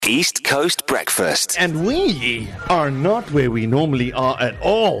East Coast Breakfast. And we are not where we normally are at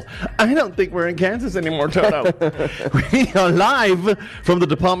all. I don't think we're in Kansas anymore, Toto. We are live from the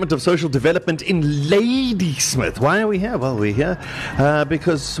Department of Social Development in Ladysmith. Why are we here? Well, we're here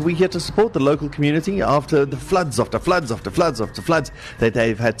because we're here to support the local community after the floods that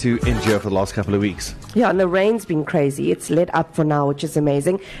they've had to endure for the last couple of weeks. Yeah, and the rain's been crazy. It's let up for now, which is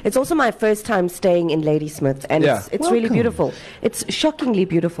amazing. It's also my first time staying in Ladysmith, and it's really beautiful. It's shockingly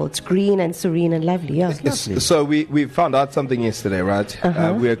beautiful. It's green and serene and lovely. Yeah, it's lovely. So we found out something yesterday, right?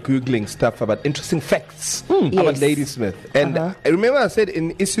 We were Googling stuff about interesting facts about Ladysmith. And I remember I said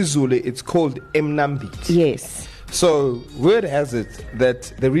in isiZulu it's called Mnambiti. Yes. So word has it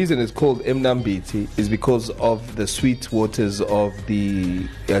that the reason it's called Mnambiti is because of the sweet waters of the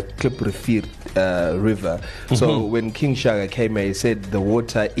Kliprefir river. So when King Shaka came here, he said the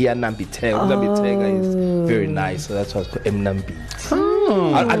water Mnambitega is very nice. So that's why it's called Mnambiti.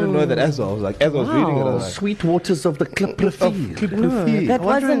 I didn't know that as well. As I was reading it, I was like, sweet waters of the Kliprefir. That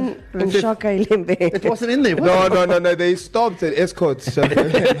wasn't in Shaka Ilimbe. It wasn't in there. No. They stopped at escorts. I wonder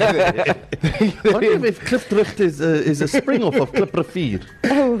if Klipdrift is a spring off of Kliprefir.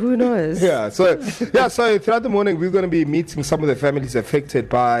 Oh, who knows? So throughout the morning we're going to be meeting some of the families affected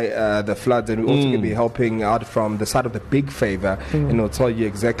by the floods, and we're also going to be helping out from the side of the Big Favor, and we'll tell you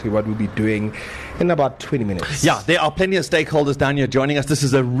exactly what we'll be doing in about 20 minutes. Yeah, there are plenty of stakeholders down here joining us. This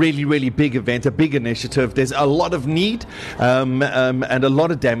is a really, really big event, a big initiative. There's a lot of need and a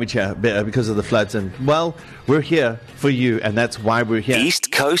lot of damage here because of the floods. And, well, we're here for you, and that's why we're here.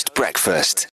 East Coast Breakfast.